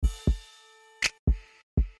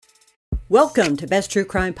Welcome to Best True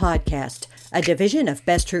Crime Podcast, a division of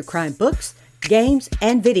Best True Crime Books, Games,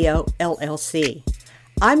 and Video, LLC.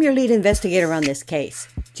 I'm your lead investigator on this case,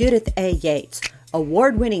 Judith A. Yates,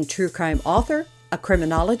 award-winning true crime author, a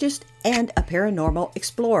criminologist, and a paranormal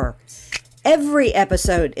explorer. Every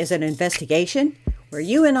episode is an investigation where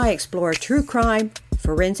you and I explore true crime,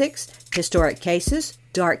 forensics, historic cases,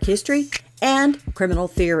 dark history, and criminal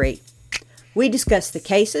theory. We discuss the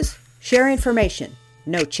cases, share information,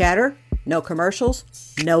 no chatter, no commercials,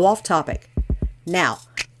 no off topic. Now,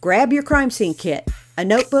 grab your crime scene kit, a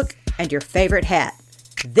notebook, and your favorite hat.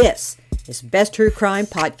 This is Best True Crime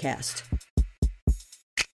Podcast.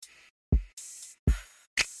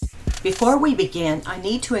 Before we begin, I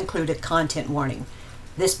need to include a content warning.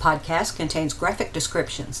 This podcast contains graphic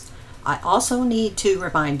descriptions. I also need to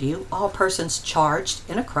remind you all persons charged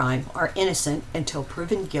in a crime are innocent until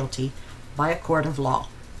proven guilty by a court of law.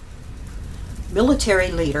 Military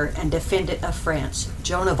leader and defendant of France,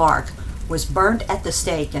 Joan of Arc, was burned at the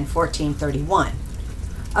stake in 1431.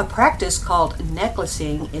 A practice called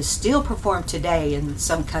necklacing is still performed today in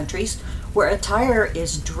some countries where attire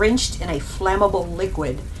is drenched in a flammable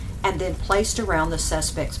liquid and then placed around the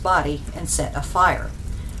suspect's body and set afire.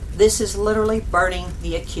 This is literally burning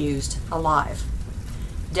the accused alive.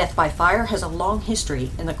 Death by fire has a long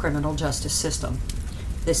history in the criminal justice system.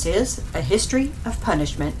 This is a history of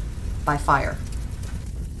punishment by fire.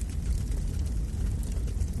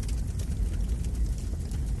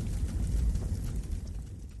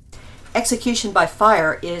 Execution by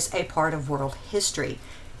fire is a part of world history.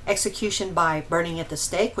 Execution by burning at the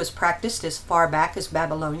stake was practiced as far back as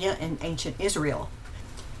Babylonia and ancient Israel.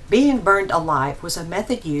 Being burned alive was a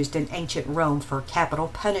method used in ancient Rome for capital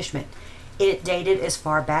punishment. It dated as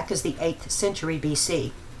far back as the 8th century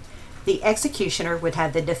BC. The executioner would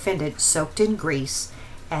have the defendant soaked in grease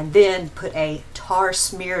and then put a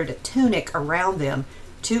tar-smeared tunic around them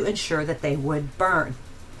to ensure that they would burn.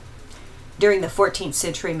 During the 14th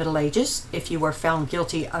century Middle Ages, if you were found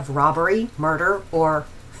guilty of robbery, murder, or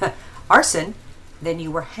arson, then you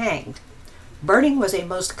were hanged. Burning was a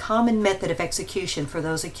most common method of execution for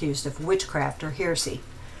those accused of witchcraft or heresy.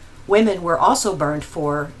 Women were also burned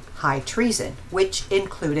for high treason, which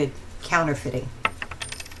included counterfeiting.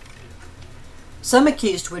 Some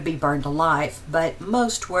accused would be burned alive, but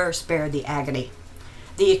most were spared the agony.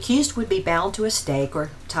 The accused would be bound to a stake or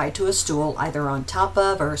tied to a stool either on top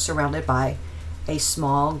of or surrounded by a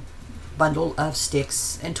small bundle of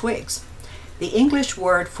sticks and twigs. The English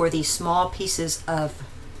word for these small pieces of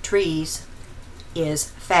trees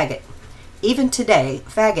is faggot. Even today,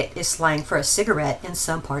 faggot is slang for a cigarette in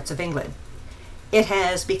some parts of England. It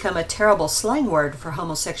has become a terrible slang word for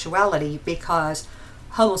homosexuality because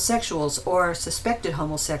homosexuals or suspected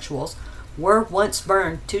homosexuals were once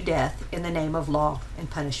burned to death in the name of law and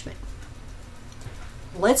punishment.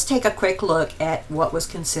 Let's take a quick look at what was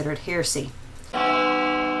considered heresy.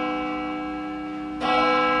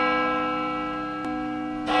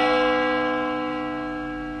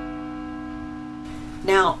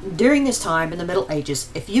 Now, during this time in the Middle Ages,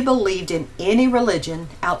 if you believed in any religion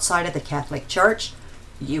outside of the Catholic Church,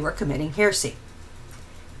 you were committing heresy.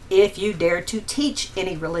 If you dared to teach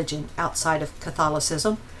any religion outside of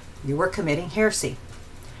Catholicism, you were committing heresy.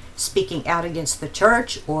 Speaking out against the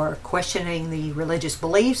church or questioning the religious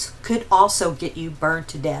beliefs could also get you burned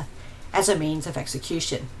to death as a means of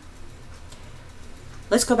execution.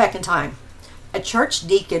 Let's go back in time. A church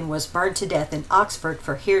deacon was burned to death in Oxford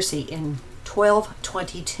for heresy in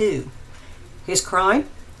 1222. His crime?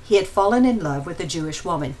 He had fallen in love with a Jewish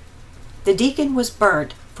woman. The deacon was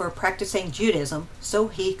burnt for practicing Judaism so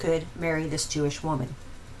he could marry this Jewish woman.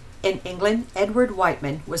 In England, Edward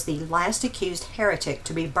Whiteman was the last accused heretic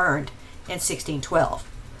to be burned in 1612.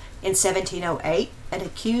 In 1708, an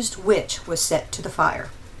accused witch was set to the fire.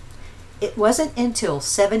 It wasn't until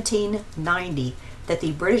 1790 that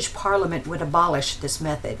the British Parliament would abolish this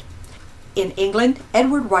method. In England,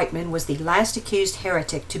 Edward Whiteman was the last accused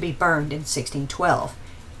heretic to be burned in 1612.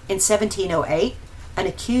 In 1708, an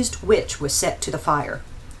accused witch was set to the fire.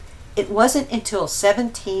 It wasn't until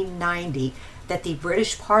 1790 that the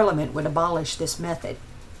British Parliament would abolish this method.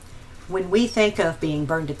 When we think of being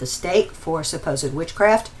burned at the stake for supposed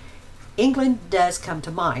witchcraft, England does come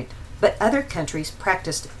to mind, but other countries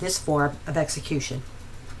practiced this form of execution.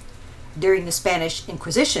 During the Spanish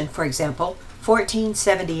Inquisition, for example,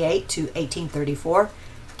 1478 to 1834,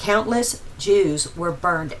 countless Jews were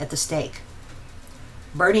burned at the stake.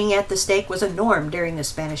 Burning at the stake was a norm during the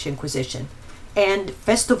Spanish Inquisition, and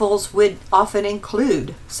festivals would often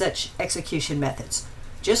include such execution methods.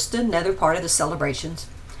 Just another part of the celebrations.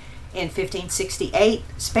 In 1568,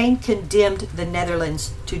 Spain condemned the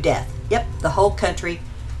Netherlands to death. Yep, the whole country.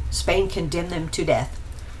 Spain condemned them to death.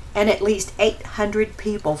 And at least 800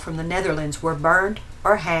 people from the Netherlands were burned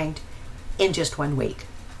or hanged in just 1 week.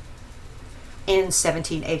 In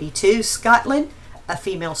 1782, Scotland, a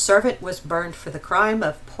female servant was burned for the crime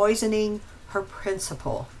of poisoning her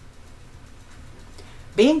principal.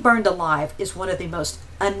 Being burned alive is one of the most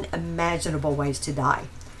unimaginable ways to die.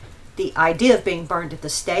 The idea of being burned at the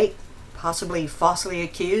stake, possibly falsely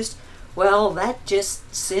accused, well, that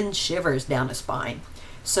just sends shivers down a spine.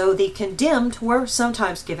 So the condemned were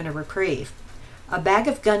sometimes given a reprieve. A bag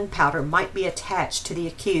of gunpowder might be attached to the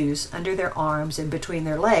accused under their arms and between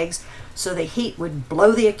their legs, so the heat would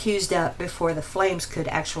blow the accused up before the flames could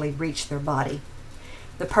actually reach their body.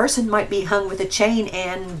 The person might be hung with a chain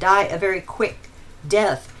and die a very quick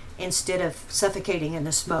death instead of suffocating in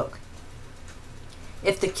the smoke.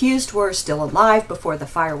 If the accused were still alive before the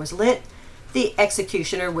fire was lit, the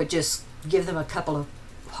executioner would just give them a couple of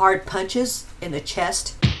hard punches in the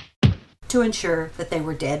chest to ensure that they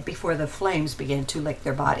were dead before the flames began to lick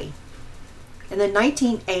their body. In the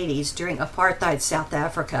 1980s, during apartheid South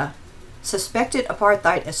Africa, suspected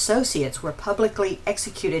apartheid associates were publicly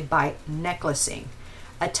executed by necklacing.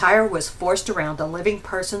 A tire was forced around a living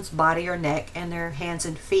person's body or neck and their hands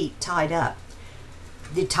and feet tied up.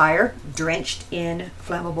 The tire, drenched in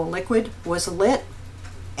flammable liquid, was lit,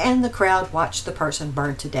 and the crowd watched the person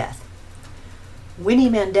burn to death. Winnie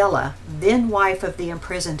Mandela, then wife of the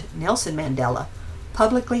imprisoned Nelson Mandela,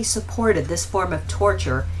 publicly supported this form of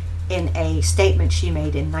torture in a statement she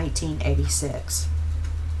made in 1986.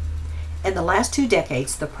 In the last 2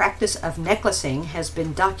 decades, the practice of necklacing has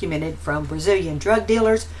been documented from Brazilian drug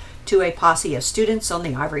dealers to a posse of students on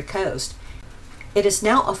the Ivory Coast. It is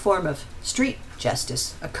now a form of street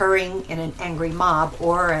justice occurring in an angry mob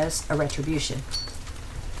or as a retribution.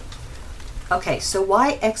 Okay, so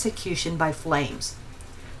why execution by flames?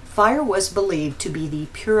 Fire was believed to be the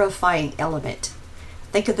purifying element.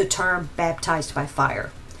 Think of the term baptized by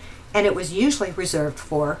fire. And it was usually reserved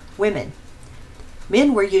for women.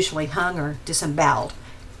 Men were usually hung or disemboweled,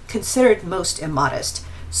 considered most immodest,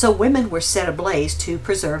 so women were set ablaze to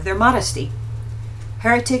preserve their modesty.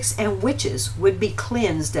 Heretics and witches would be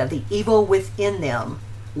cleansed of the evil within them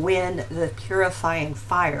when the purifying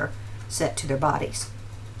fire set to their bodies.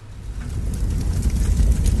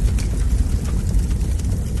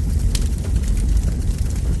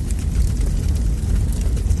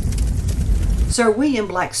 Sir William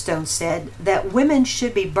Blackstone said that women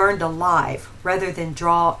should be burned alive rather than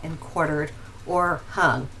drawn and quartered or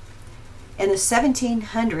hung. In the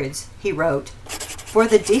 1700s, he wrote, "For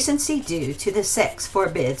the decency due to the sex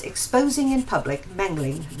forbids exposing in public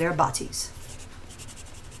mangling their bodies."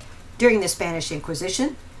 During the Spanish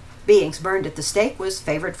Inquisition, beings burned at the stake was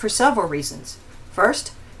favored for several reasons.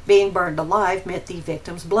 First, being burned alive meant the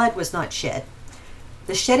victim's blood was not shed.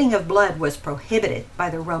 The shedding of blood was prohibited by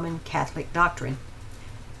the Roman Catholic doctrine.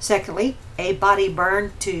 Secondly, a body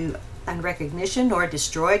burned to unrecognition or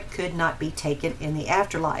destroyed could not be taken in the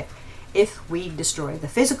afterlife. If we destroy the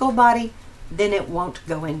physical body, then it won't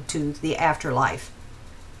go into the afterlife.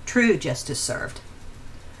 True justice served.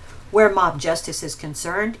 Where mob justice is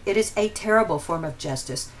concerned, it is a terrible form of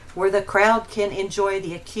justice where the crowd can enjoy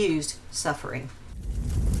the accused suffering.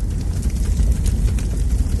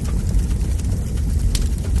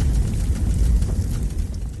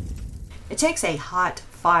 It takes a hot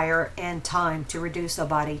fire and time to reduce a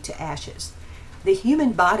body to ashes. The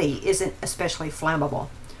human body isn't especially flammable.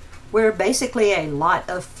 We're basically a lot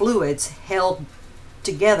of fluids held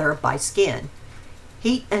together by skin.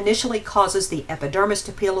 Heat initially causes the epidermis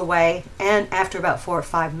to peel away, and after about 4 or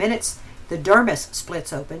 5 minutes, the dermis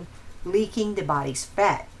splits open, leaking the body's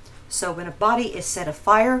fat. So when a body is set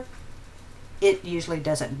afire, it usually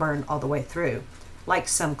doesn't burn all the way through, like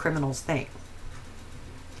some criminals think.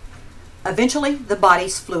 Eventually, the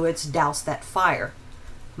body's fluids douse that fire.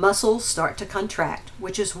 Muscles start to contract,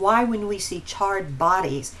 which is why when we see charred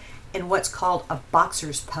bodies in what's called a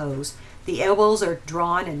boxer's pose, the elbows are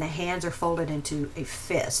drawn and the hands are folded into a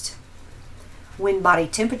fist. When body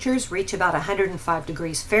temperatures reach about 105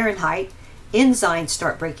 degrees Fahrenheit, enzymes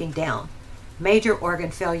start breaking down. Major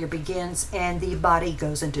organ failure begins and the body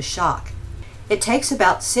goes into shock. It takes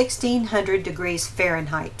about 1600 degrees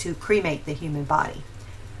Fahrenheit to cremate the human body,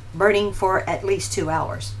 burning for at least 2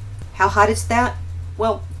 hours. How hot is that?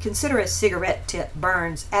 Well, consider a cigarette tip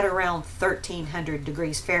burns at around 1300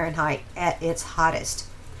 degrees Fahrenheit at its hottest.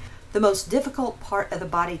 The most difficult part of the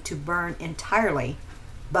body to burn entirely,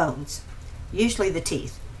 bones, usually the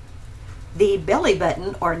teeth. The belly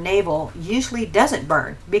button or navel usually doesn't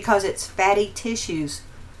burn because it's fatty tissues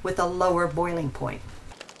with a lower boiling point.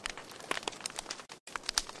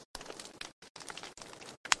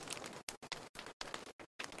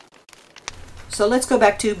 So let's go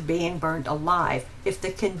back to being burned alive. If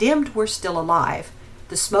the condemned were still alive,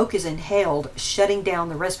 the smoke is inhaled, shutting down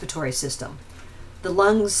the respiratory system. The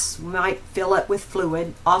lungs might fill up with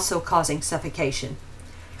fluid, also causing suffocation.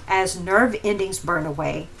 As nerve endings burn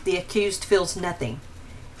away, the accused feels nothing.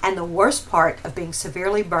 And the worst part of being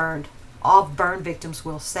severely burned, all burn victims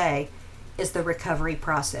will say, is the recovery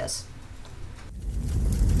process.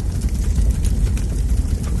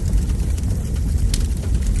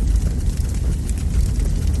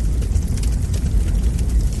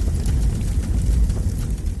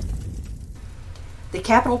 The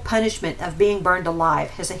capital punishment of being burned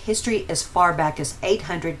alive has a history as far back as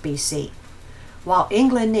 800 BC. While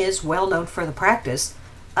England is well known for the practice,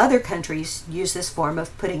 other countries use this form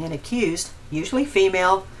of putting an accused, usually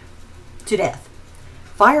female, to death.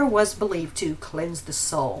 Fire was believed to cleanse the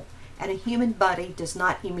soul, and a human body does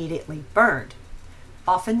not immediately burn.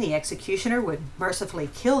 Often the executioner would mercifully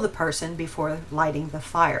kill the person before lighting the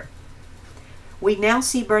fire. We now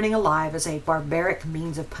see burning alive as a barbaric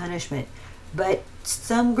means of punishment, but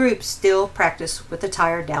some groups still practice with the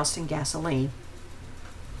tire doused in gasoline.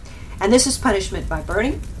 And this is punishment by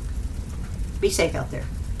burning. Be safe out there.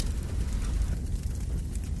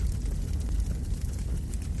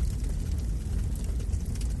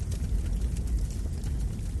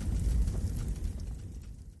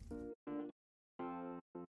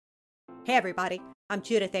 Hey everybody, I'm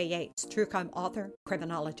Judith A. Yates, true crime author,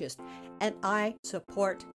 criminologist, and I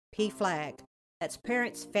support PFLAG. That's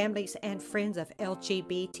Parents, Families, and Friends of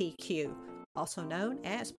LGBTQ, also known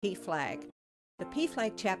as PFLAG. The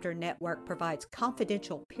PFLAG Chapter Network provides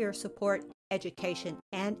confidential peer support, education,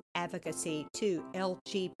 and advocacy to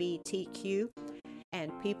LGBTQ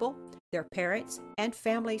and people, their parents, and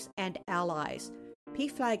families and allies.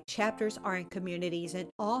 PFLAG chapters are in communities in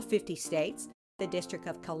all 50 states, the District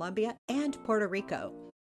of Columbia, and Puerto Rico.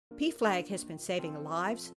 PFLAG has been saving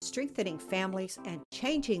lives, strengthening families, and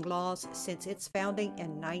changing laws since its founding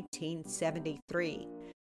in 1973.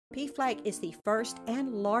 PFLAG is the first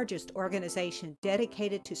and largest organization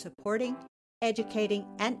dedicated to supporting, educating,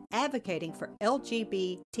 and advocating for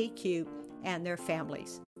LGBTQ and their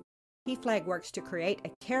families. PFLAG works to create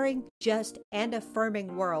a caring, just, and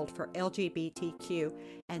affirming world for LGBTQ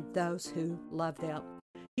and those who love them.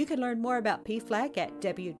 You can learn more about PFLAG at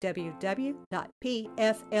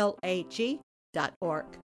www.pflag.org.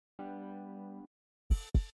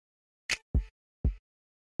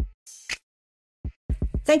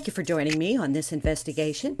 Thank you for joining me on this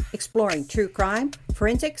investigation, exploring true crime,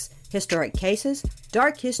 forensics, historic cases,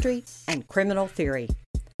 dark history, and criminal theory.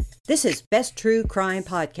 This is Best True Crime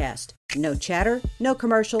Podcast. No chatter, no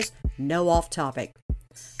commercials, no off topic.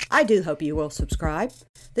 I do hope you will subscribe.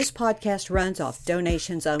 This podcast runs off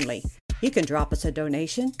donations only. You can drop us a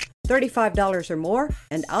donation, $35 or more,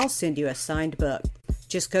 and I'll send you a signed book.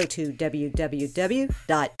 Just go to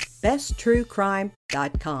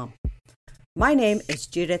www.besttruecrime.com. My name is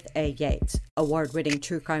Judith A. Yates, award-winning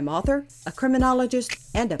true crime author, a criminologist,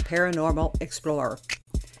 and a paranormal explorer.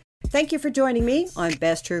 Thank you for joining me on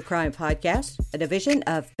Best True Crime Podcast, a division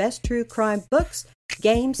of Best True Crime Books,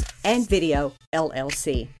 Games, and Video,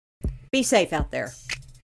 LLC. Be safe out there.